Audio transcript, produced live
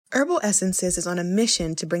Herbal Essences is on a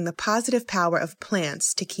mission to bring the positive power of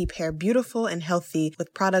plants to keep hair beautiful and healthy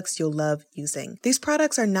with products you'll love using. These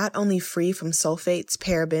products are not only free from sulfates,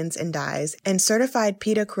 parabens, and dyes, and certified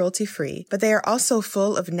PETA cruelty-free, but they are also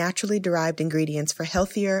full of naturally derived ingredients for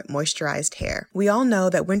healthier, moisturized hair. We all know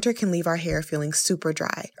that winter can leave our hair feeling super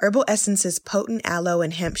dry. Herbal Essences' potent aloe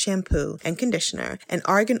and hemp shampoo and conditioner, and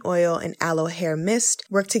argan oil and aloe hair mist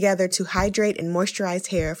work together to hydrate and moisturize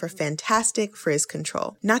hair for fantastic frizz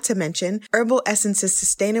control. Not to mention, Herbal Essences'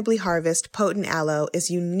 sustainably harvested potent aloe is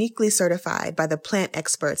uniquely certified by the plant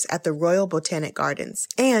experts at the Royal Botanic Gardens,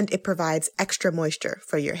 and it provides extra moisture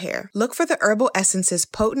for your hair. Look for the Herbal Essences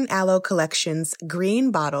Potent Aloe Collection's green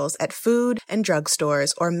bottles at food and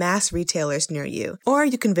drugstores or mass retailers near you. Or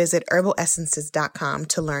you can visit herbalessences.com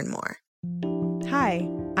to learn more. Hi,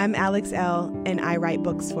 I'm Alex L., and I write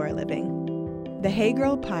books for a living. The Hey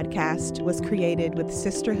Girl podcast was created with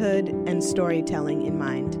sisterhood and storytelling in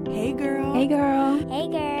mind. Hey girl. Hey girl. Hey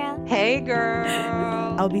girl. Hey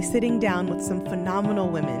girl. I'll be sitting down with some phenomenal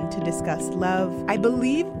women to discuss love. I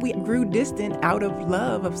believe we grew distant out of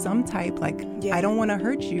love of some type, I don't want to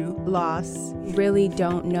hurt you. Loss. Really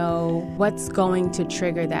don't know what's going to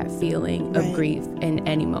trigger that feeling of grief in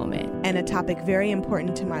any moment. And a topic very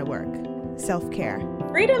important to my work, self-care.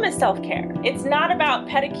 Freedom is self-care. It's not about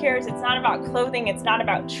pedicures. It's not about clothing. It's not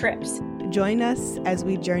about trips. Join us as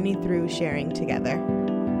we journey through sharing together.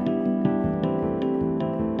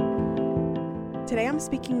 Today I'm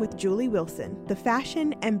speaking with Julee Wilson, the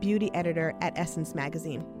fashion and beauty editor at Essence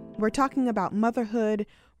magazine. We're talking about motherhood,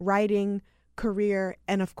 writing, career,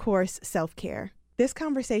 and of course, self-care. This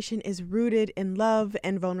conversation is rooted in love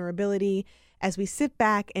and vulnerability as we sit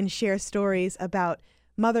back and share stories about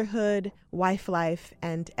motherhood, wife life,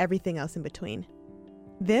 and everything else in between.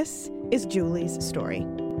 This is Julee's story.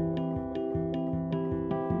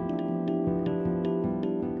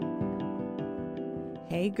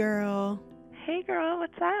 Hey, girl. Hey girl,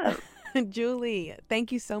 what's up? Julee,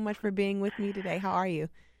 thank you so much for being with me today. How are you?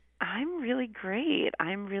 I'm really great.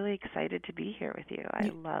 I'm really excited to be here with you.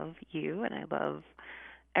 I love you and I love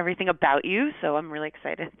everything about you, so I'm really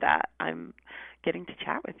excited that I'm getting to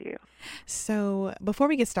chat with you. So before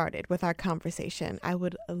we get started with our conversation, I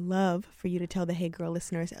would love for you to tell the Hey Girl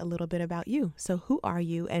listeners a little bit about you. So who are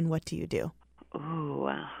you and what do you do? Ooh,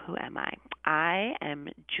 who am I? I am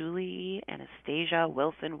Julee Anastasia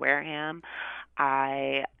Wilson Wareham.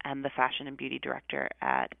 I am the fashion and beauty director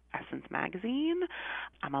at Essence magazine.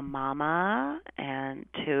 I'm a mama and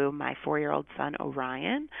to my 4-year-old son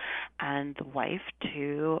Orion, and the wife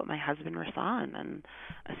to my husband Rasan, and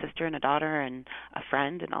a sister and a daughter and a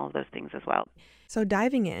friend and all of those things as well. So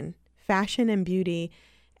diving in, fashion and beauty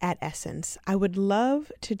at Essence, I would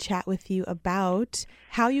love to chat with you about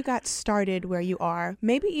how you got started where you are,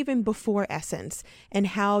 maybe even before Essence, and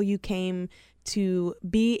how you came to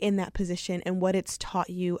be in that position and what it's taught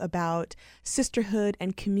you about sisterhood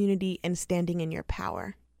and community and standing in your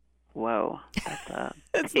power. Whoa, that's a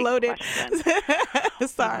it's big loaded.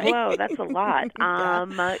 Sorry. Whoa, that's a lot.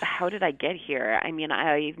 How did I get here? I mean,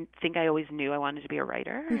 I think I always knew I wanted to be a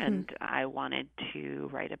writer, and I wanted to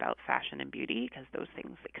write about fashion and beauty because those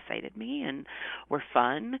things excited me and were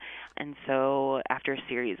fun. And so after a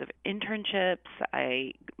series of internships,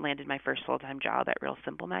 I landed my first full-time job at Real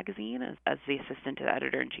Simple magazine as the assistant to the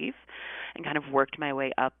editor-in-chief, and kind of worked my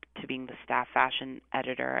way up to being the staff fashion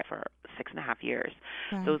editor for 6.5 years.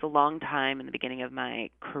 Wow. So it was a long time in the beginning of my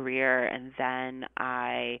career, and then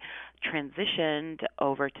I transitioned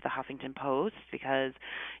over to the Huffington Post because,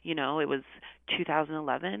 it was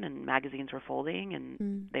 2011 and magazines were folding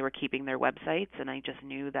and they were keeping their websites, and I just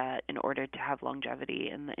knew that in order to have longevity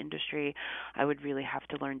in the industry, I would really have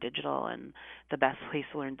to learn digital, and the best place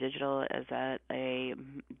to learn digital is at a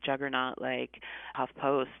juggernaut like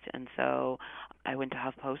HuffPost. And so I went to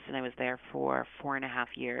HuffPost and I was there for 4.5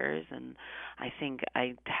 years, and I think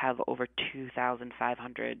I have over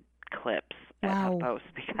 2,500 clips at HuffPost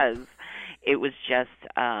because it was just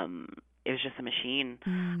a machine.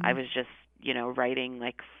 I was just writing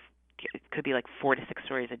it could be 4 to 6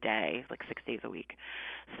 stories a day, 6 days a week.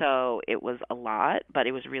 So it was a lot, but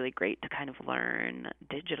it was really great to kind of learn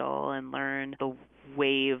digital and learn the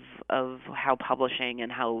wave of how publishing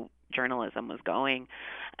and how journalism was going.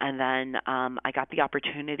 And then I got the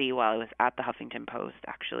opportunity while I was at the Huffington Post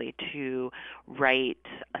actually to write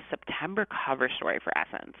a September cover story for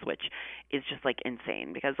Essence, which is just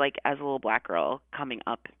insane because as a little black girl coming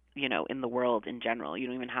up in the world in general, you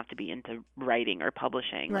don't even have to be into writing or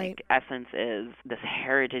publishing. Right. Essence is this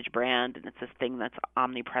heritage brand, and it's this thing that's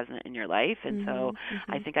omnipresent in your life. And so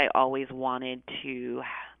I think I always wanted to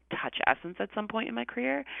touch Essence at some point in my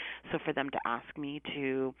career. So for them to ask me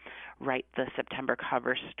to write the September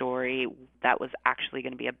cover story that was actually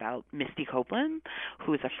going to be about Misty Copeland,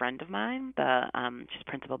 who is a friend of mine, she's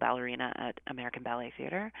principal ballerina at American Ballet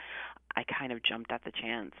Theater, I kind of jumped at the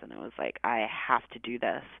chance, and I was like, I have to do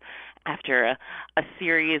this. After a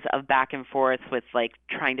series of back and forth with like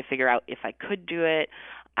trying to figure out if I could do it,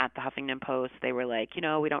 at the Huffington Post, they were like,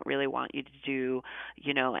 we don't really want you to do,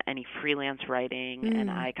 any freelance writing. And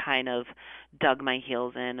I kind of dug my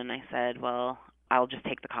heels in and I said, well, I'll just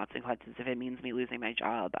take the consequences. If it means me losing my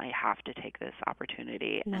job, I have to take this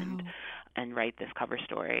opportunity and write this cover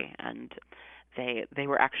story. And they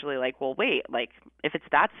were actually like, well, wait, like if it's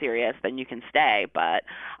that serious, then you can stay. But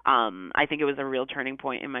I think it was a real turning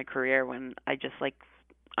point in my career when I just like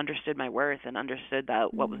understood my worth and understood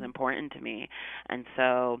that what was important to me. And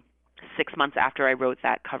so 6 months after I wrote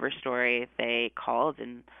that cover story, they called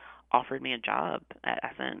and offered me a job at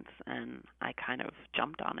Essence, and I kind of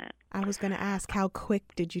jumped on it. I was going to ask, how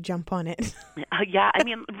quick did you jump on it? Yeah, I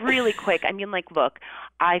mean, really quick. I mean, like, look,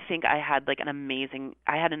 I think I had an amazing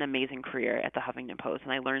career at the Huffington Post,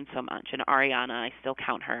 and I learned so much. And Ariana, I still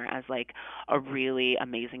count her as like a really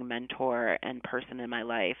amazing mentor and person in my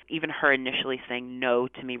life. Even her initially saying no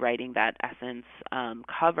to me writing that Essence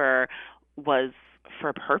cover was for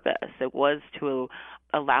a purpose. It was to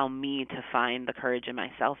allow me to find the courage in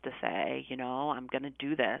myself to say, I'm going to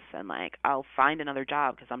do this, and like I'll find another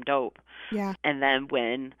job because I'm dope. Yeah. And then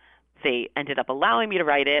when they ended up allowing me to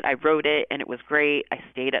write it, I wrote it and it was great. I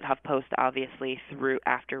stayed at HuffPost obviously through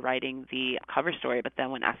after writing the cover story, but then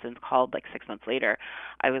when Essence called like 6 months later,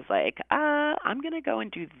 I was like, I'm going to go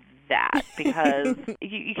and do that because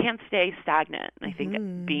you can't stay stagnant. And I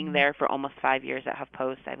think being there for almost 5 years at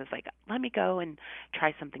HuffPost, I was like, let me go and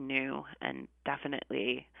try something new. And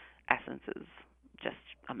definitely Essence is just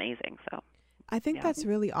amazing. So I think that's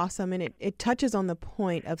really awesome. And it touches on the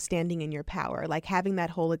point of standing in your power, like having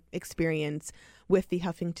that whole experience with the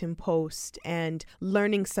Huffington Post and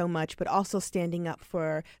learning so much, but also standing up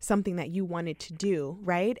for something that you wanted to do,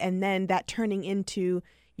 right? And then that turning into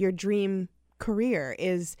your dream career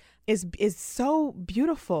is so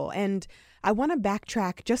beautiful. And I want to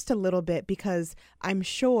backtrack just a little bit because I'm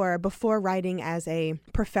sure before writing as a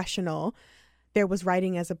professional, there was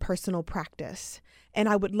writing as a personal practice. And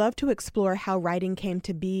I would love to explore how writing came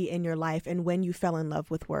to be in your life and when you fell in love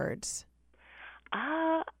with words.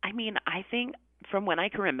 I mean, I think from when I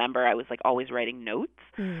can remember, I was like always writing notes.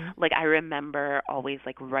 Like I remember always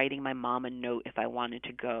like writing my mom a note if I wanted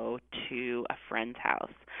to go to a friend's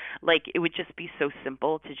house. Like it would just be so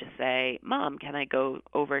simple to just say, Mom, can I go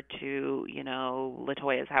over to,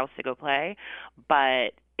 LaToya's house to go play?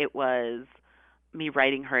 But it was me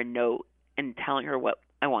writing her a note and telling her what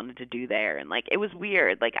I wanted to do there. And like it was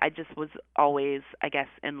weird. Like I just was always, I guess,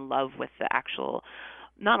 in love with the actual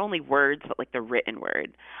not only words, but like the written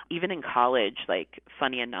word. Even in college, like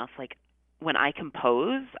funny enough, like when I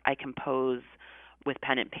compose with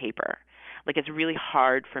pen and paper. Like it's really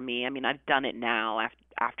hard for me. I mean, I've done it now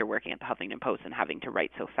after working at the Huffington Post and having to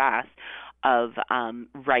write so fast of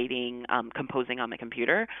composing on my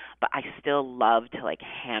computer, but I still love to like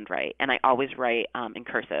handwrite, and I always write in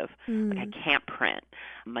cursive. Like I can't print.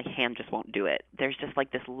 My hand just won't do it. There's just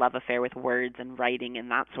like this love affair with words and writing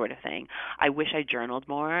and that sort of thing. I wish I journaled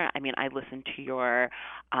more. I mean, I listened to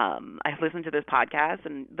this podcast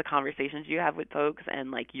and the conversations you have with folks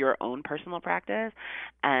and like your own personal practice,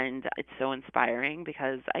 and it's so inspiring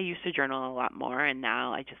because I used to journal a lot more and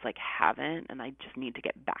now I just like haven't, and I just need to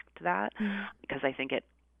get back to that because I think it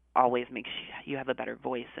always makes you have a better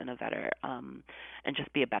voice and a better and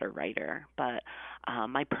just be a better writer. But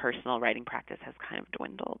my personal writing practice has kind of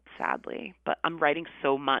dwindled, sadly. But I'm writing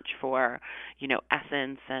so much for,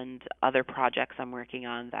 Essence and other projects I'm working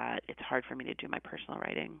on that it's hard for me to do my personal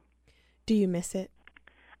writing. Do you miss it?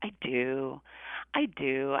 I do.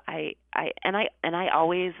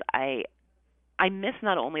 I miss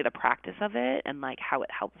not only the practice of it and like how it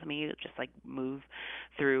helps me just like move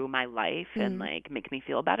through my life and like make me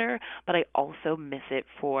feel better, but I also miss it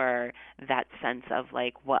for that sense of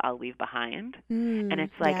like what I'll leave behind. And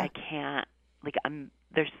it's like I can't, like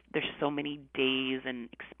there's so many days and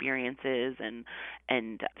experiences and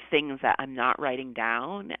things that I'm not writing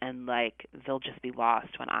down, and like they'll just be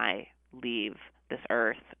lost when I leave this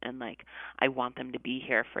earth. And like I want them to be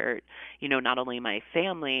here for, not only my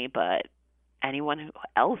family but anyone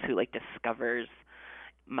else who like discovers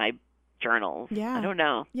my journals. I don't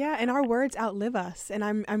know. And our words outlive us. And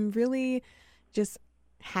I'm really just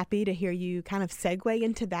happy to hear you kind of segue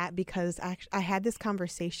into that, because I had this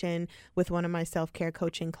conversation with one of my self-care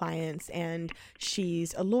coaching clients, and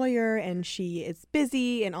she's a lawyer and she is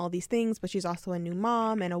busy and all these things, but she's also a new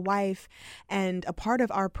mom and a wife. And a part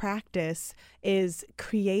of our practice is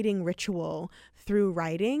creating ritual through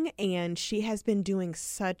writing. And she has been doing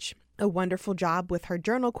such a wonderful job with her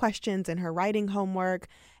journal questions and her writing homework.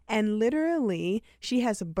 And literally, she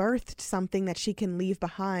has birthed something that she can leave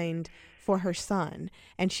behind for her son.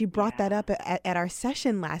 And she brought that up at our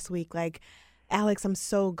session last week. Like, Alex, I'm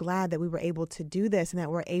so glad that we were able to do this and that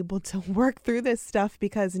we're able to work through this stuff,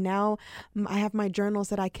 because now I have my journals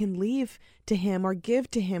that I can leave to him or give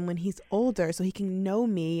to him when he's older, so he can know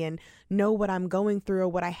me and know what I'm going through or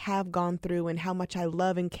what I have gone through and how much I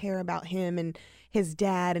love and care about him and his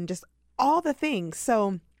dad and just all the things.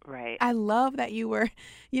 So right. I love that you were,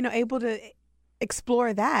 able to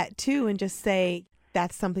explore that too, and just say,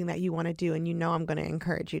 that's something that you want to do, and I'm going to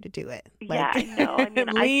encourage you to do it. Yeah, I know. I mean,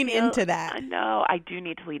 lean into that. I know. I do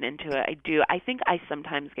need to lean into it. I do. I think I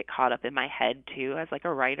sometimes get caught up in my head too as like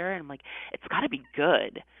a writer, and I'm like, it's got to be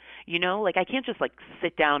good. Like I can't just like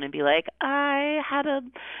sit down and be like, I had a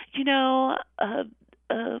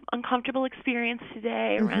uncomfortable experience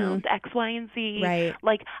today around X, Y, and Z. Right.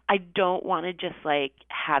 Like I don't want to just like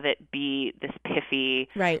have it be this piffy,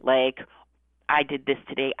 right, like, I did this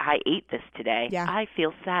today. I ate this today. Yeah. I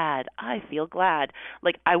feel sad. I feel glad.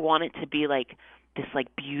 Like, I want it to be like this, like,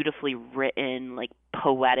 beautifully written, like,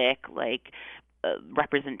 poetic, like,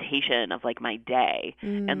 representation of, like, my day.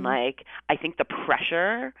 And, like, I think the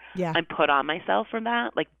pressure I put on myself from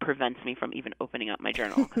that, like, prevents me from even opening up my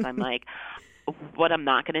journal. Because I'm like, what I'm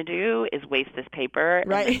not going to do is waste this paper and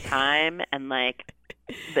this time and, like,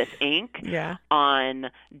 this ink on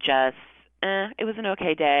just, it was an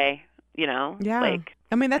okay day. Like,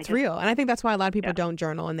 I mean, that's real. And I think that's why a lot of people don't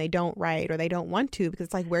journal and they don't write or they don't want to, because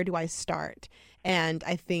it's like, where do I start? And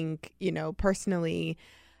I think, personally,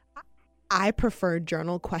 I prefer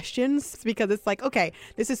journal questions, because it's like, okay,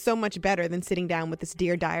 this is so much better than sitting down with this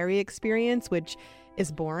Dear Diary experience, which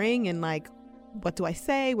is boring. And like, what do I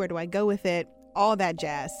say? Where do I go with it? All that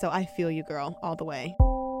jazz. So I feel you, girl, all the way.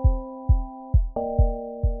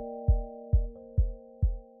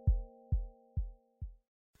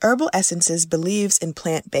 Herbal Essences believes in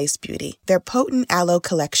plant-based beauty. Their potent aloe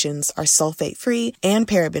collections are sulfate-free and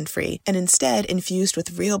paraben-free, and instead infused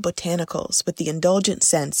with real botanicals with the indulgent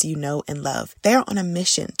scents you know and love. They are on a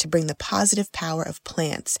mission to bring the positive power of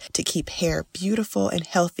plants to keep hair beautiful and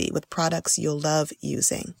healthy with products you'll love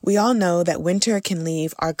using. We all know that winter can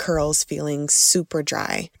leave our curls feeling super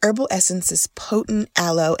dry. Herbal Essences' potent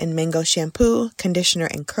aloe and mango shampoo, conditioner,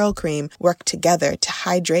 and curl cream work together to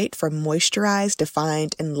hydrate for moisturized,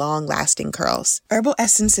 defined, and long-lasting curls. Herbal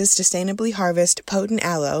Essences Sustainably Harvest Potent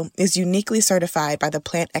Aloe is uniquely certified by the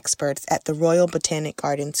plant experts at the Royal Botanic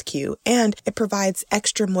Gardens, Kew, and it provides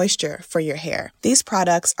extra moisture for your hair. These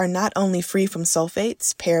products are not only free from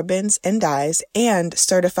sulfates, parabens, and dyes, and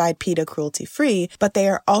certified PETA cruelty-free, but they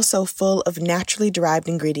are also full of naturally derived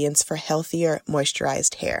ingredients for healthier,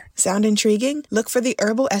 moisturized hair. Sound intriguing? Look for the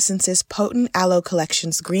Herbal Essences Potent Aloe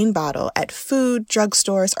Collection's green bottle at food,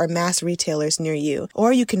 drugstores, or mass retailers near you,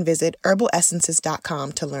 or you can visit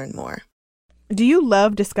herbalessences.com to learn more. Do you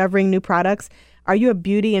love discovering new products? Are you a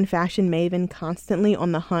beauty and fashion maven constantly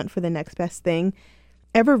on the hunt for the next best thing?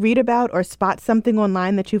 Ever read about or spot something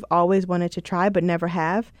online that you've always wanted to try but never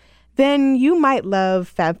have? Then you might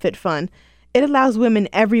love FabFitFun. It allows women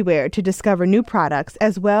everywhere to discover new products,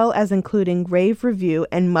 as well as including rave review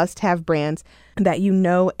and must-have brands that you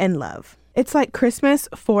know and love. It's like Christmas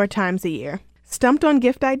 4 times a year. Stumped on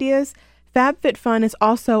gift ideas? FabFitFun is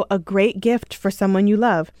also a great gift for someone you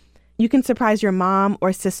love. You can surprise your mom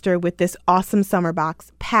or sister with this awesome summer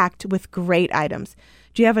box packed with great items.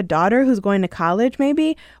 Do you have a daughter who's going to college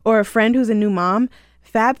maybe? Or a friend who's a new mom?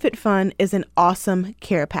 FabFitFun is an awesome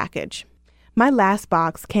care package. My last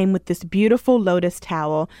box came with this beautiful lotus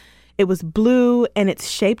towel. It was blue and it's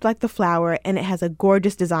shaped like the flower, and it has a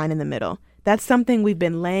gorgeous design in the middle. That's something we've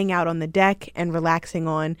been laying out on the deck and relaxing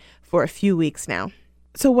on for a few weeks now.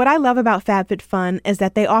 So what I love about FabFitFun is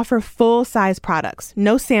that they offer full-size products,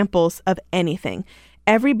 no samples of anything.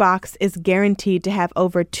 Every box is guaranteed to have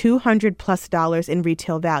over $200+ in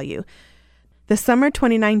retail value. The summer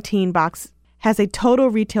 2019 box has a total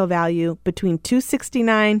retail value between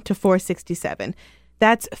 $269 to $467.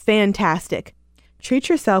 That's fantastic. Treat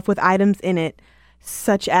yourself with items in it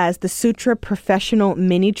such as the Sutra Professional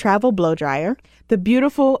Mini Travel Blow Dryer, the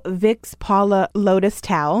beautiful Vicks Paula Lotus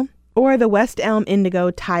Towel, or the West Elm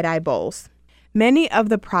Indigo tie-dye bowls. Many of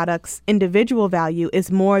the products' individual value is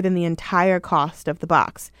more than the entire cost of the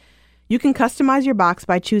box. You can customize your box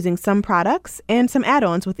by choosing some products and some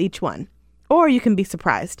add-ons with each one. Or you can be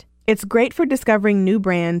surprised. It's great for discovering new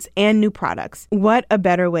brands and new products. What a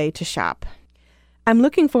better way to shop. I'm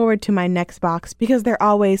looking forward to my next box because they're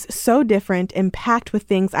always so different and packed with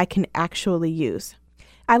things I can actually use.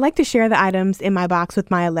 I like to share the items in my box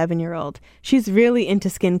with my 11-year-old. She's really into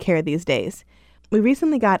skincare these days. We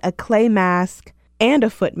recently got a clay mask and a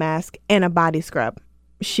foot mask and a body scrub.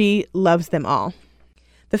 She loves them all.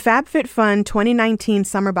 The FabFitFun 2019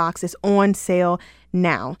 summer box is on sale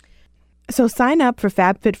now. So sign up for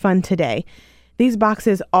FabFitFun today. These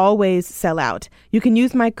boxes always sell out. You can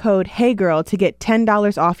use my code HeyGirl to get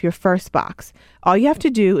 $10 off your first box. All you have to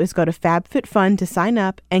do is go to FabFitFun to sign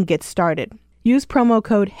up and get started. Use promo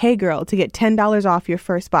code HeyGirl to get $10 off your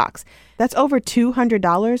first box. That's over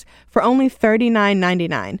 $200 for only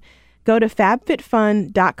 $39.99. Go to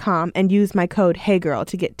fabfitfun.com and use my code HeyGirl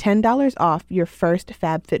to get $10 off your first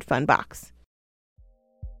FabFitFun box.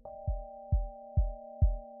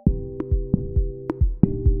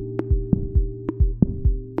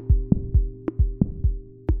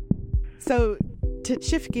 So to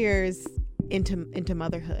shift gears into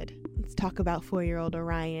motherhood, let's talk about 4-year-old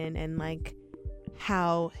Orion and like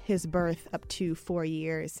how his birth up to 4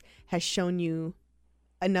 years has shown you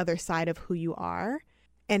another side of who you are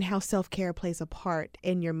and how self-care plays a part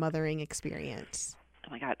in your mothering experience.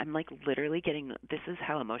 Oh my God, I'm like literally this is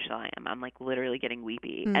how emotional I am. I'm like literally getting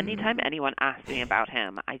weepy. Anytime anyone asks me about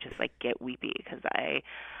him, I just like get weepy because I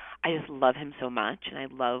just love him so much, and I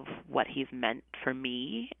love what he's meant for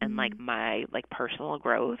me and like my like personal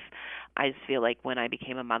growth. I just feel like when I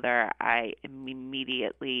became a mother, I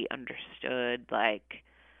immediately understood like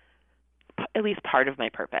at least part of my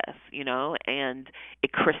purpose, you know, and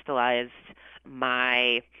it crystallized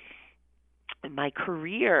my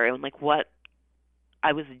career and like what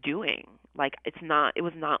I was doing. Like it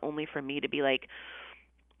was not only for me to be like,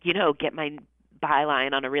 you know, get my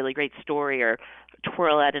byline on a really great story or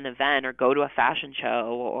twirl at an event or go to a fashion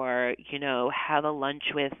show or, you know, have a lunch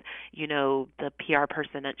with, you know, the PR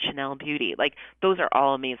person at Chanel Beauty. Like those are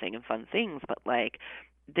all amazing and fun things, but like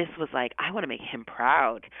this was like, I want to make him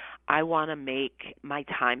proud. I want to make my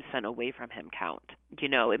time spent away from him count. You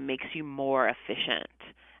know, it makes you more efficient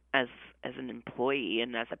as an employee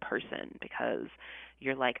and as a person because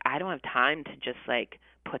you're like, I don't have time to just like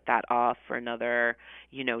put that off for another,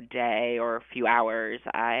 you know, day or a few hours.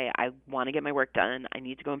 I want to get my work done. I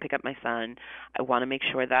need to go and pick up my son. I want to make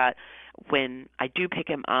sure that when I do pick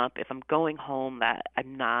him up, if I'm going home, that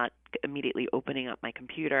I'm not immediately opening up my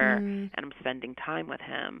computer and I'm spending time with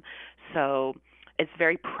him. So it's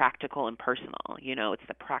very practical and personal. You know, it's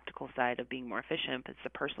the practical side of being more efficient. It's the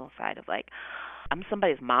personal side of like, I'm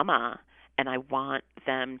somebody's mama and I want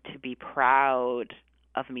them to be proud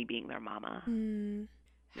of me being their mama.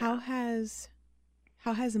 How has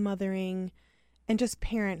mothering and just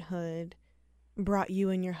parenthood brought you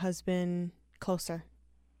and your husband closer?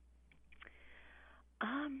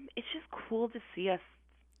 It's just cool to see us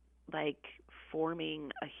like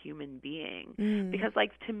forming a human being because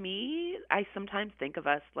like to me, I sometimes think of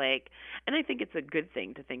us like, and I think it's a good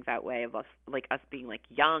thing to think that way of us, like us being like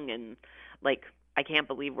young and like, I can't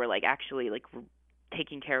believe we're like actually like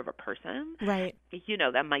taking care of a person. Right. You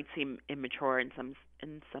know, that might seem immature in some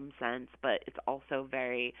sense, but it's also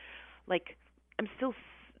very like I still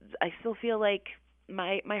feel like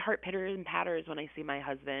my heart pitters and patters when I see my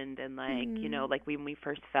husband and like, you know, like when we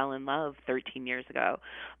first fell in love 13 years ago,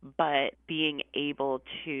 but being able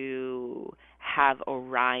to have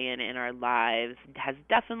Orion in our lives has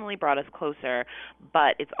definitely brought us closer,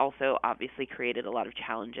 but it's also obviously created a lot of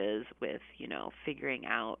challenges with, you know, figuring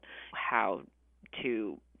out how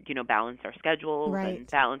to, you know, balance our schedules and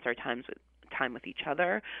balance our time with each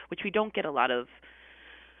other, which we don't get a lot of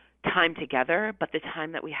time together, but the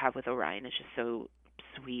time that we have with Orion is just so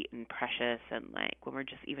sweet and precious. And like when we're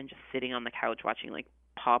just even just sitting on the couch watching like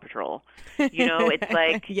Paw Patrol, you know, it's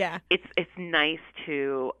like it's nice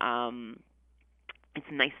to have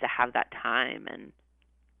that time, and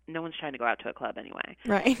no one's trying to go out to a club anyway.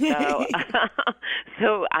 Right. So,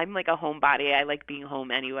 so I'm like a homebody. I like being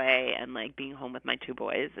home anyway, and like being home with my two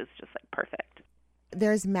boys is just like perfect.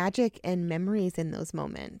 There's magic and memories in those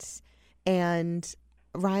moments. And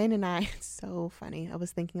Ryan and I, it's so funny. I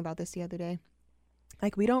was thinking about this the other day.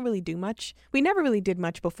 Like we don't really do much. We never really did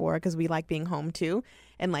much before because we like being home too.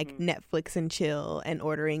 And like Netflix and chill and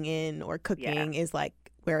ordering in or cooking is like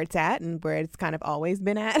where it's at and where it's kind of always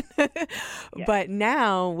been at. But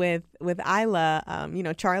now with Isla, you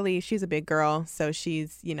know, Charlie, she's a big girl. So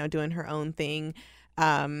she's, you know, doing her own thing.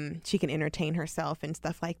 She can entertain herself and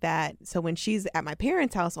stuff like that. So when she's at my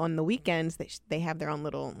parents' house on the weekends, they have their own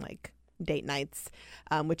little like date nights,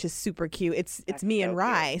 which is super cute. It's That's me so and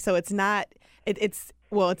Rye, cute. so it's not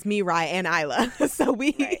it's me, Rye, and Isla. So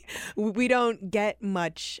we don't get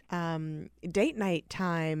much date night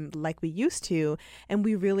time like we used to, and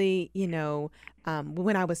we really,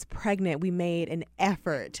 when I was pregnant, we made an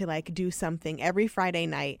effort to like do something every Friday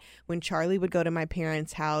night. When Charlie would go to my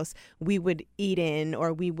parents' house, we would eat in,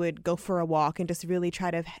 or we would go for a walk and just really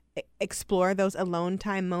try to explore those alone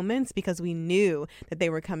time moments, because we knew that they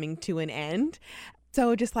were coming to an end.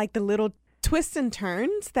 So just like the little twists and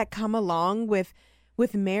turns that come along with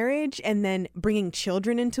marriage, and then bringing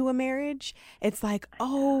children into a marriage, it's like,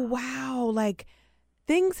 oh wow, like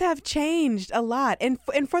things have changed a lot, and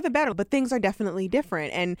for the better, but things are definitely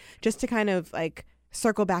different. And just to kind of like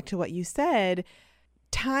circle back to what you said,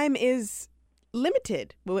 time is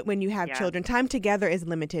limited when you have children. Time together is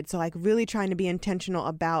limited. So like really trying to be intentional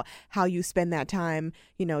about how you spend that time,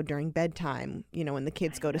 during bedtime, when the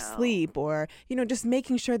kids go to sleep, or, just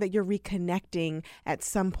making sure that you're reconnecting at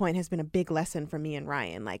some point has been a big lesson for me and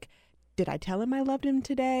Ryan. Like, did I tell him I loved him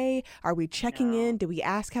today? Are we checking in? Did we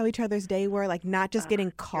ask how each other's day were? Like, not just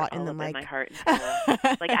getting caught in the like. My heart and soul.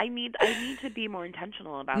 Like, I need to be more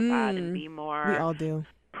intentional about that, and be more. We all do.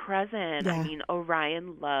 Present. Yeah. I mean,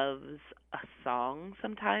 Orion loves a song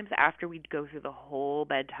sometimes after we go through the whole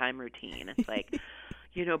bedtime routine. It's like,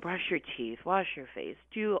 brush your teeth, wash your face,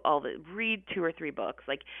 read 2 or 3 books.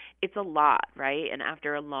 Like, it's a lot, right? And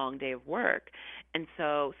after a long day of work. And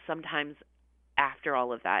so sometimes after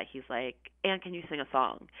all of that, he's like, Anne, can you sing a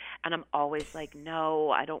song? And I'm always like,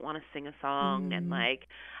 no, I don't want to sing a song. And like,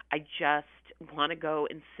 I just want to go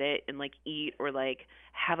and sit and like eat, or like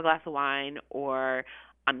have a glass of wine, or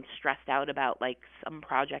I'm stressed out about like some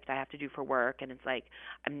project I have to do for work, and it's like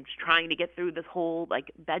I'm trying to get through this whole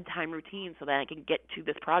like bedtime routine so that I can get to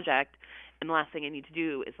this project, and the last thing I need to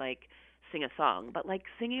do is like sing a song. But like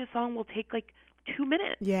singing a song will take like 2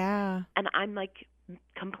 minutes. Yeah. And I'm like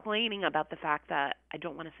complaining about the fact that I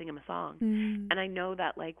don't want to sing him a song. And I know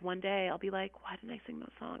that like one day I'll be like, why didn't I sing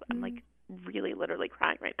those songs? I'm like really literally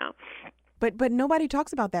crying right now. But nobody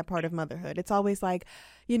talks about that part of motherhood. It's always like,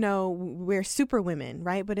 we're super women,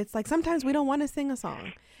 right? But it's like sometimes we don't want to sing a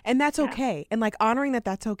song, and that's okay. And like honoring that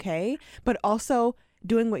that's okay, but also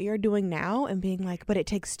doing what you're doing now and being like, but it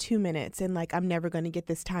takes 2 minutes, and like I'm never going to get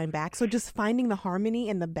this time back. So just finding the harmony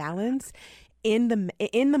and the balance in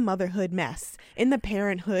the motherhood mess, in the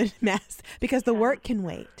parenthood mess, because the work can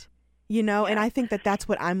wait, and I think that that's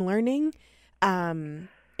what I'm learning,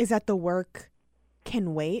 is that the work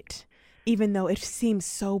can wait, even though it seems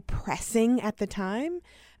so pressing at the time.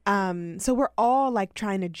 So we're all like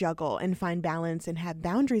trying to juggle and find balance and have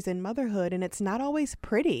boundaries in motherhood, and it's not always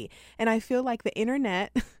pretty. And I feel like the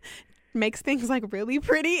internet makes things like really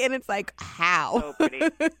pretty, and it's like, how? So pretty.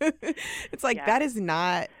 It's like, that is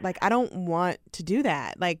not, like, I don't want to do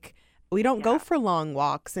that. Like, we don't go for long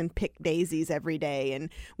walks and pick daisies every day. And,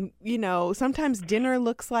 sometimes dinner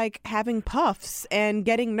looks like having puffs and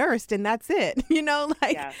getting nursed, and that's it.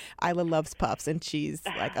 Isla loves puffs, and she's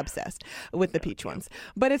like obsessed with the peach ones.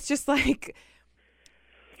 But it's just like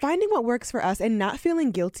finding what works for us and not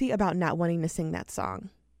feeling guilty about not wanting to sing that song.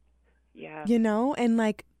 Yeah. And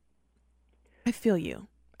like, I feel you.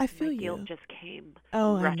 I feel My you. guilt just came.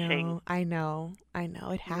 Oh, rushing. I know.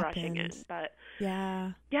 It happens. Rushing it, but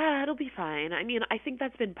yeah, it'll be fine. I mean, I think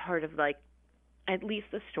that's been part of like, at least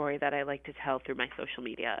the story that I like to tell through my social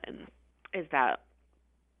media, and is that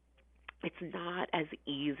it's not as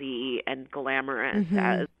easy and glamorous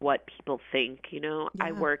as what people think.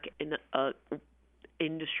 I work in a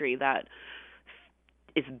industry that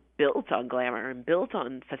is built on glamour and built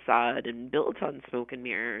on facade and built on smoke and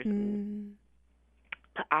mirrors.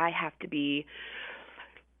 I have to be.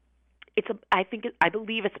 I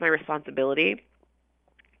believe it's my responsibility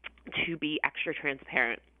to be extra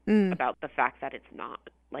transparent about the fact that it's not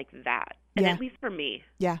like that. And at least for me,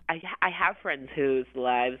 I have friends whose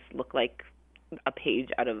lives look like a page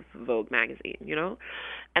out of Vogue magazine,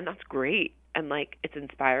 and that's great, and like it's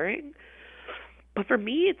inspiring. But for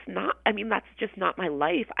me, it's not. I mean, that's just not my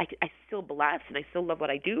life. I still bless, and I still love what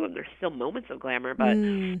I do, and there's still moments of glamour, but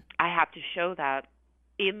I have to show that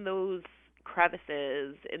in those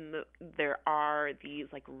crevices, there are these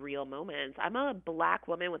like real moments. I'm a Black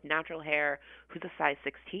woman with natural hair who's a size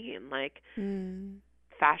 16. Like,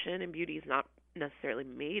 fashion and beauty is not necessarily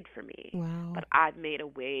made for me. Wow. But I've made a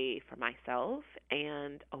way for myself,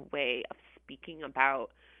 and a way of speaking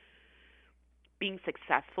about being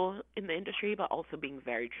successful in the industry, but also being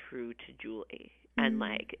very true to Julee. And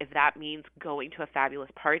like, if that means going to a fabulous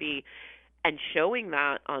party and showing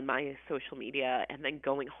that on my social media, and then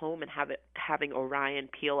going home and having Orion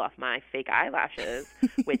peel off my fake eyelashes,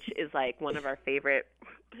 which is like one of our favorite,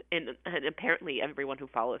 and apparently everyone who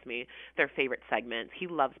follows me, their favorite segments. He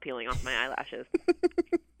loves peeling off my eyelashes.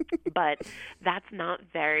 But that's not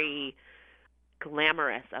very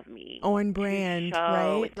glamorous of me. On brand,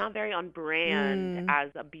 right? It's not very on brand as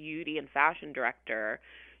a beauty and fashion director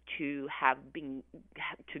to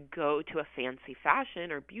go to a fancy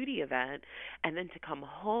fashion or beauty event and then to come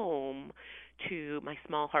home to my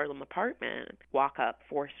small Harlem apartment,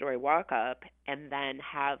 4-story walk up, and then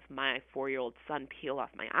have my 4-year-old son peel off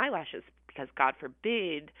my eyelashes because, God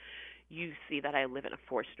forbid, you see that I live in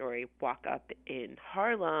a 4-story walk up in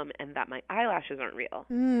Harlem and that my eyelashes aren't real.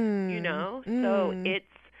 So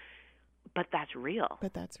but that's real.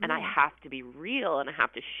 And I have to be real, and I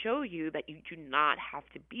have to show you that you do not have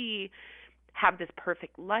to have this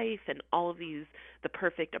perfect life and all of the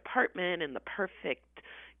perfect apartment and the perfect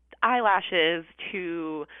eyelashes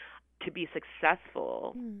to be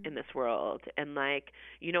successful in this world. And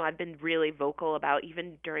I've been really vocal about,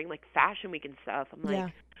 even during Fashion Week and stuff, I'm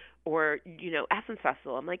like, or Essence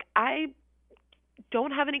Festival, I'm like, I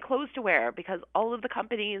don't have any clothes to wear because all of the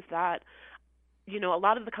companies that a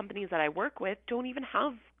lot of the companies that I work with don't even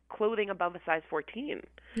have clothing above a size 14.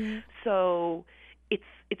 So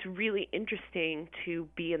it's really interesting to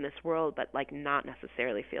be in this world, but not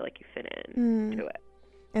necessarily feel like you fit into it.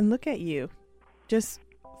 And look at you, just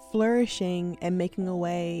flourishing and making a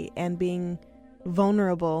way and being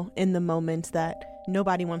vulnerable in the moments that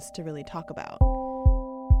nobody wants to really talk about.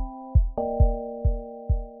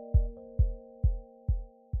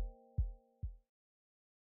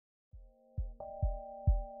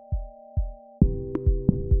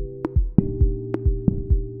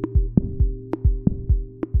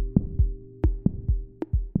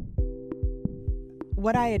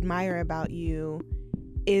 What I admire about you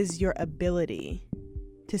is your ability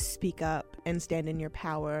to speak up and stand in your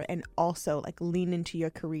power, and also lean into your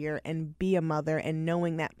career and be a mother, and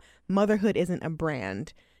knowing that motherhood isn't a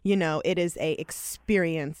brand. It is a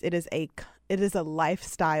experience. It is a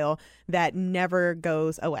lifestyle that never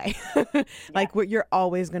goes away. You're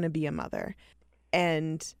always going to be a mother.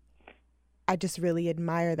 And I just really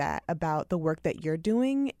admire that about the work that you're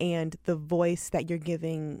doing and the voice that you're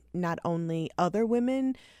giving not only other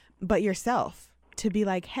women, but yourself, to be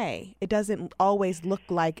like, hey, it doesn't always look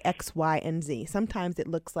like X, Y, and Z. Sometimes it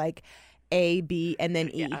looks like A, B, and then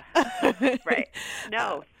E. Yeah. Right.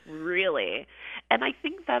 No, really. And I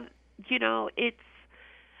think that,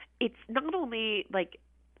 it's not only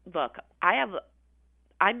look,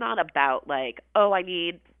 I'm not about I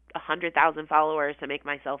need 100,000 followers to make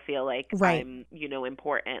myself feel like I'm,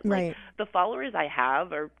 important. Right. The followers I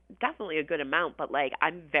have are definitely a good amount, but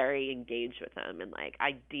I'm very engaged with them, and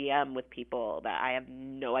I DM with people that I have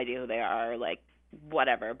no idea who they are,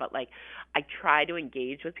 whatever. But I try to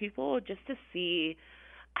engage with people just to see.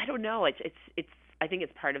 I don't know. It's. I think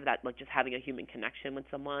it's part of that, just having a human connection with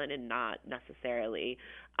someone, and not necessarily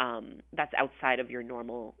that's outside of your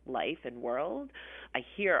normal life and world. I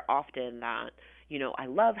hear often that, I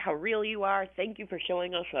love how real you are. Thank you for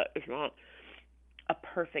showing us that it's not a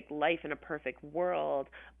perfect life and a perfect world.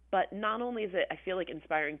 But not only is it, I feel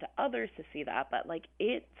inspiring to others to see that, but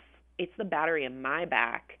it's the battery in my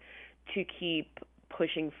back to keep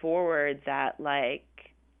pushing forward that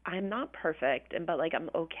I'm not perfect, but I'm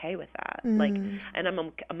okay with that. And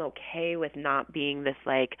I'm okay with not being this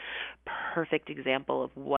perfect example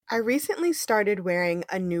of what. I recently started wearing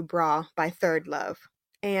a new bra by Third Love,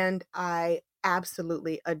 and I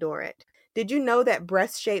absolutely adore it. Did you know that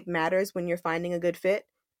breast shape matters when you're finding a good fit?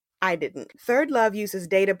 I didn't. Third Love uses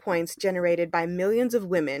data points generated by millions of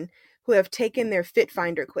women who have taken their Fit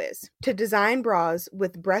Finder quiz to design bras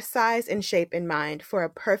with breast size and shape in mind for a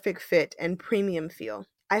perfect fit and premium feel.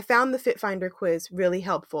 I found the Fit Finder quiz really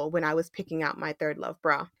helpful when I was picking out my Third Love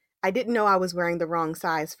bra. I didn't know I was wearing the wrong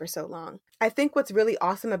size for so long. I think what's really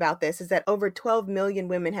awesome about this is that over 12 million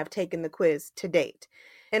women have taken the quiz to date,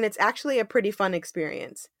 and it's actually a pretty fun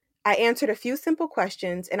experience. I answered a few simple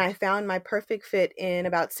questions, and I found my perfect fit in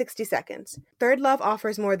about 60 seconds. Third Love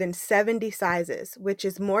offers more than 70 sizes, which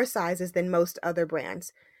is more sizes than most other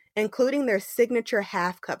brands, including their signature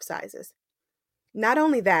half cup sizes. Not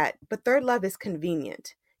only that, but Third Love is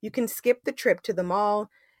convenient. You can skip the trip to the mall,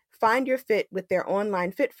 find your fit with their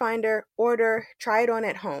online fit finder, order, try it on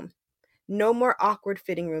at home. No more awkward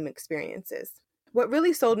fitting room experiences. What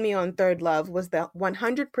really sold me on Third Love was the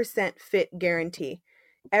 100% fit guarantee.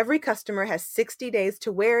 Every customer has 60 days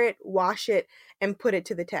to wear it, wash it, and put it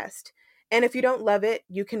to the test. And if you don't love it,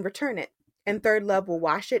 you can return it. and Third Love will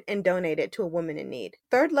wash it and donate it to a woman in need.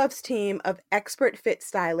 Third Love's team of expert fit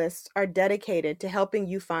stylists are dedicated to helping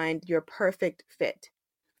you find your perfect fit.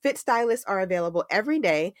 Fit stylists are available every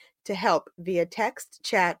day to help via text,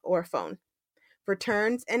 chat, or phone.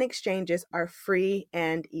 Returns and exchanges are free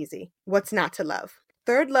and easy. What's not to love?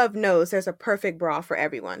 Third Love knows there's a perfect bra for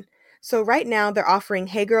everyone. So right now they're offering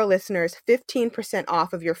Hey Girl listeners 15%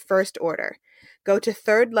 off of your first order. Go to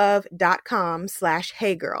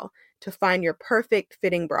thirdlove.com/heygirl to find your perfect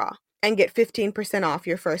fitting bra and get 15% off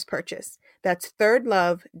your first purchase. That's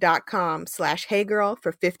thirdlove.com/heygirl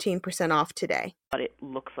for 15% off today. What it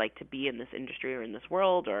looks like to be in this industry or in this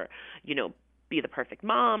world, or, you know, be the perfect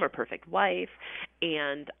mom or perfect wife.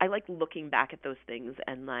 And I like looking back at those things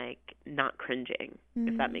and like not cringing,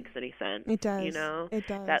 if that makes any sense. It does. You know? It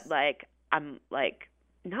does. That like, I'm like,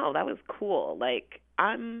 no, that was cool. Like,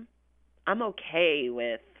 I'm okay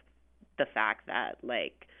with the fact that,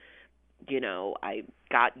 like, you know, I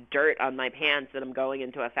got dirt on my pants and I'm going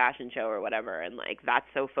into a fashion show or whatever, and like that's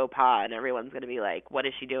so faux pas, and everyone's gonna be like, what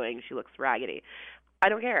is she doing? She looks raggedy. I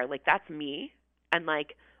don't care. Like, that's me, and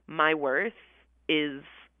like my worth is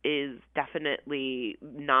definitely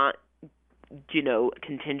not, you know,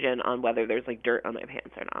 contingent on whether there's like dirt on my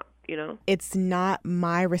pants or not, you know? It's not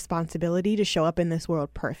my responsibility to show up in this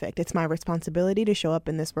world perfect. It's my responsibility to show up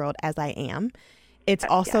in this world as I am. It's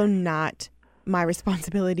also not my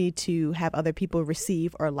responsibility to have other people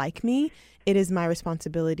receive or like me. It is my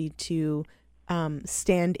responsibility to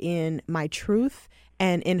stand in my truth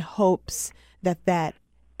and in hopes that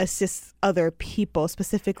assists other people,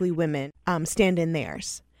 specifically women, stand in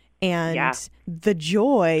theirs. And the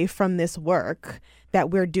joy from this work that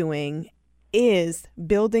we're doing is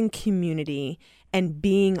building community and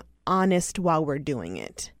being honest while we're doing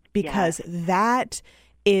it, because that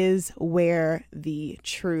is where the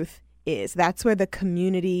truth is. That's where the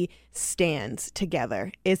community stands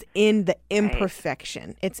together, is in the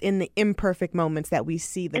imperfection. It's in the imperfect moments that we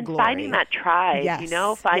see the glory. And finding that tribe, you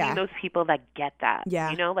know, finding those people that get that.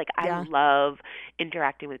 You know, like I love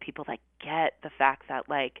interacting with people that get the fact that,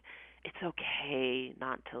 like, it's okay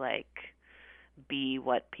not to, like, be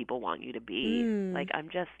what people want you to be. Like, I'm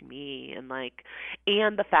just me. And, like,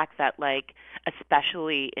 and the fact that, like,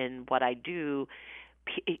 especially in what I do,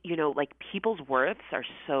 you know, like, people's worths are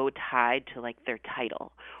so tied to, like, their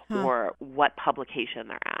title or what publication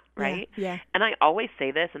they're at, right? Yeah. And I always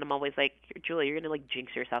say this, and I'm always like, Julie, you're going to, like,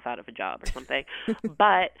 jinx yourself out of a job or something.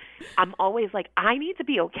 But I'm always like, I need to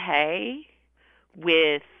be okay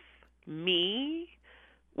with me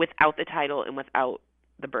without the title and without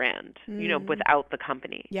the brand, you know, without the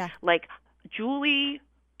company. Yeah. Like, Julie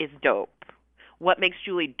is dope. What makes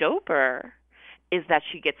Julie doper is that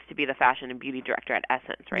she gets to be the fashion and beauty director at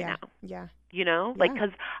Essence right now. Yeah. You know? Like,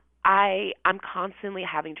 because I'm constantly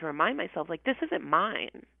having to remind myself, like, this isn't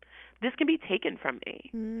mine. This can be taken from me,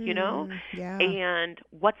 you know? Yeah. And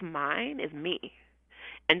what's mine is me.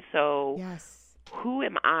 And so who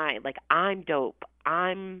am I? Like, I'm dope.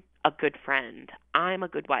 I'm a good friend. I'm a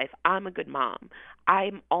good wife. I'm a good mom.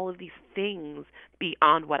 I'm all of these things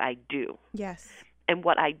beyond what I do. Yes. And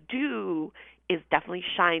what I do is definitely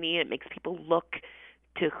shiny. It makes people look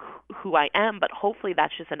to who I am, but hopefully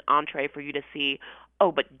that's just an entree for you to see,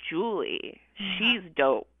 oh, but Julie, she's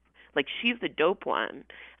dope. Like, she's the dope one.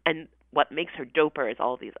 And what makes her doper is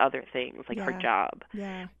all these other things, like her job.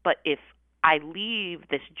 Yeah. But if I leave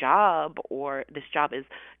this job, or this job is,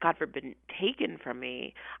 God forbid, taken from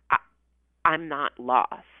me, I'm not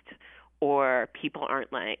lost. Or people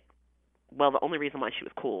aren't like, well, the only reason why she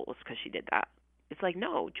was cool was because she did that. It's like,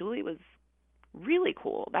 no, Julie was really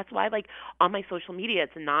cool. That's why, like, on my social media,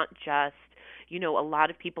 it's not just, you know, a lot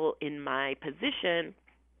of people in my position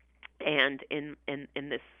and in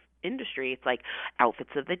this industry, it's like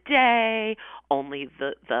outfits of the day, only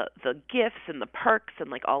the gifts and the perks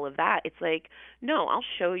and like all of that. It's like, no, I'll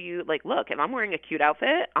show you, like, look, if I'm wearing a cute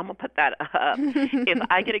outfit, I'm gonna put that up. If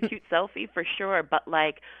I get a cute selfie, for sure. But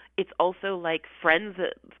like, it's also like friends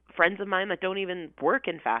of mine that don't even work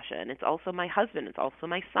in fashion. It's also my husband. It's also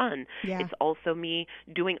my son. It's also me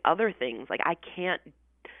doing other things. Like, I can't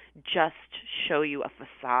just show you a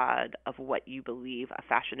facade of what you believe a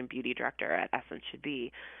fashion and beauty director at Essence should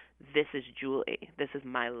be. This is Julie. This is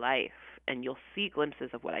my life. And you'll see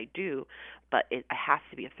glimpses of what I do, but it has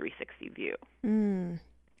to be a 360 view.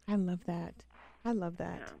 I love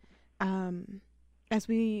that. As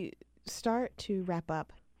we start to wrap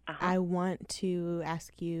up, I want to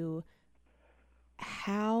ask you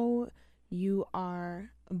how you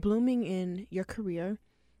are blooming in your career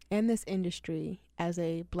and this industry as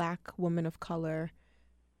a Black woman of color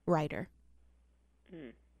writer.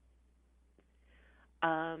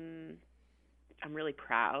 really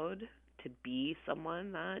proud to be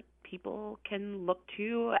someone that people can look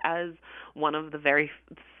to as one of the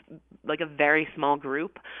a very small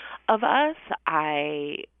group of us.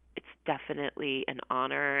 It's definitely an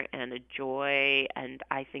honor and a joy, and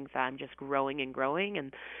I think that I'm just growing and growing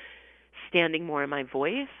and standing more in my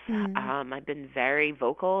voice. I've been very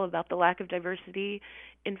vocal about the lack of diversity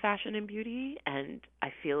in fashion and beauty, and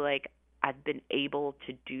I feel like I've been able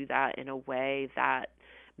to do that in a way that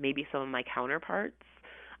maybe some of my counterparts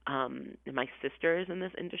and my sisters in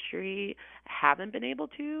this industry haven't been able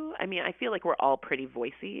to. I mean, I feel like we're all pretty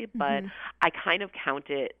voicey, but I kind of count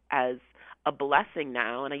it as a blessing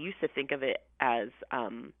now, and I used to think of it as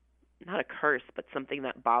not a curse, but something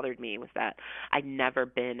that bothered me was that I'd never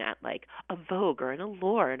been at like a Vogue or an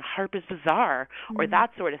Allure and Harper's Bazaar or that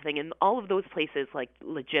sort of thing. And all of those places like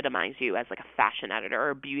legitimize you as like a fashion editor or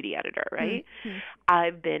a beauty editor, right?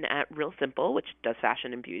 I've been at Real Simple, which does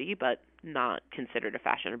fashion and beauty, but not considered a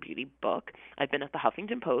fashion or beauty book. I've been at the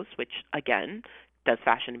Huffington Post, which again does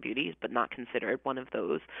fashion and beauty, but not considered one of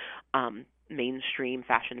those mainstream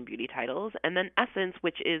fashion and beauty titles, and then Essence,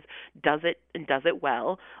 which does it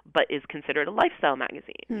well, but is considered a lifestyle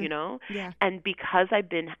magazine, you know? Yeah. And because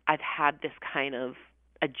I've had this kind of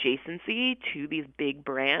adjacency to these big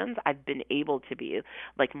brands, I've been able to be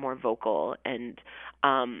like more vocal and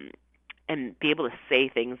be able to say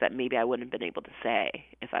things that maybe I wouldn't have been able to say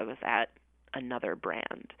if I was at another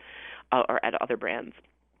brand or at other brands.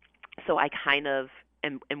 So I kind of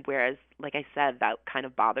and whereas, like I said, that kind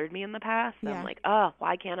of bothered me in the past. Yeah. I'm like, oh,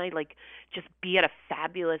 why can't I like just be at a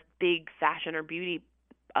fabulous big fashion or beauty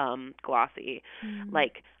glossy?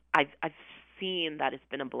 Like I've seen that it's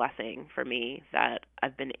been a blessing for me that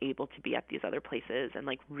I've been able to be at these other places and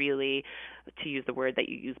like really, to use the word that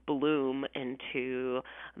you use, bloom into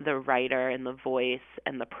the writer and the voice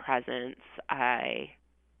and the presence I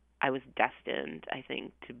was destined, I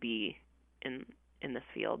think, to be in this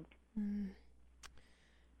field.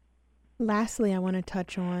 Lastly, I want to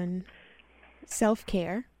touch on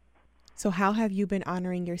self-care. So how have you been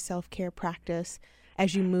honoring your self-care practice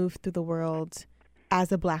as you move through the world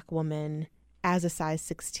as a Black woman, as a size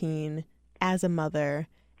 16, as a mother,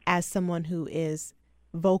 as someone who is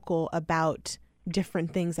vocal about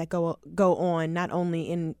different things that go on, not only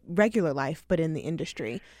in regular life, but in the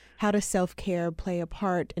industry? How does self-care play a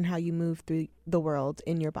part in how you move through the world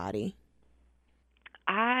in your body?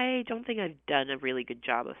 I don't think I've done a really good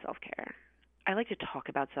job of self-care. I like to talk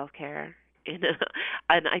about self-care, and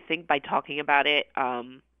I think by talking about it,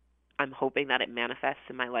 I'm hoping that it manifests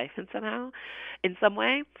in my life in some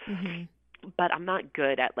way. But I'm not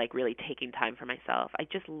good at like really taking time for myself. I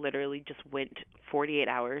just literally went 48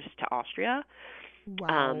 hours to Austria.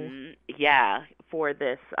 Wow. For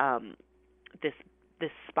this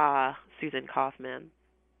spa, Susan Kaufman.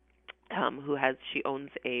 She owns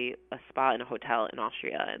a spa and a hotel in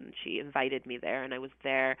Austria, and she invited me there, and I was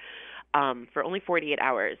there for only 48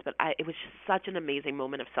 hours, but it was just such an amazing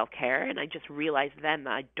moment of self-care, and I just realized then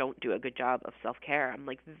that I don't do a good job of self-care. I'm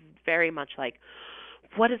like very much like,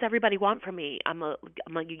 what does everybody want from me? I'm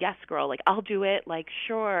like a yes girl, like I'll do it, like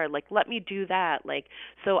sure, like let me do that, like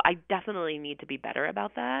so I definitely need to be better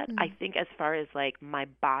about that. I think as far as like my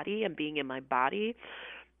body and being in my body,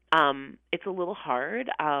 it's a little hard.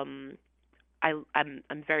 I'm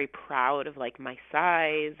very proud of like my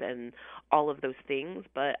size and all of those things,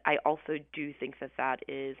 but I also do think that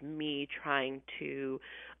is me trying to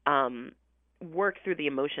work through the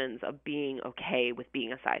emotions of being okay with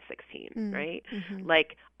being a size 16, right?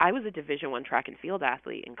 Like I was a Division I track and field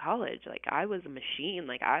athlete in college. Like I was a machine.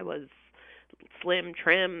 Like I was slim,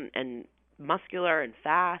 trim, and muscular and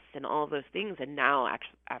fast and all of those things, and now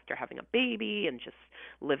after having a baby and just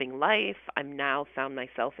living life, I'm now found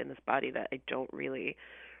myself in this body that I don't really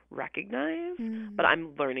recognize, but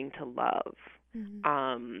I'm learning to love.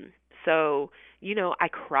 So, you know, I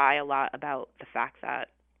cry a lot about the fact that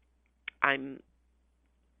I'm,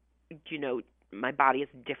 you know, my body is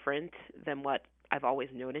different than what I've always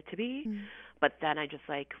known it to be, but then I just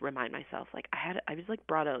like remind myself, like I was like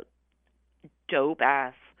brought a dope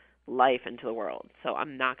ass life into the world, so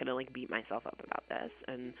I'm not gonna like beat myself up about this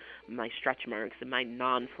and my stretch marks and my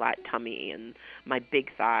non-flat tummy and my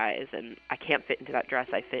big thighs, and I can't fit into that dress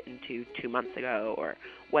I fit into 2 months ago or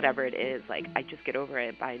whatever it is. Like I just get over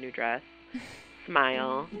it, buy a new dress,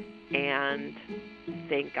 smile, and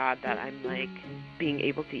thank God that I'm like being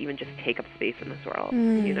able to even just take up space in this world,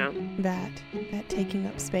 you know? That taking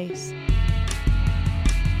up space.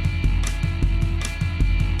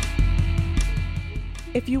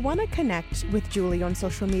 If you want to connect with Julee on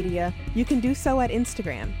social media, you can do so at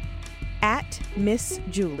Instagram, at Miss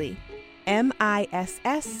Julee,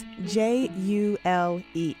 MISSJULEE.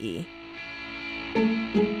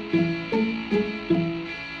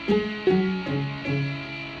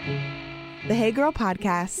 The Hey Girl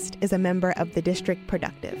podcast is a member of the District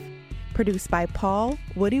Productive, produced by Paul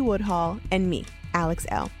Woody Woodhall and me, Alex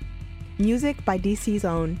L. Music by DC's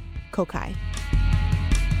own Kokai.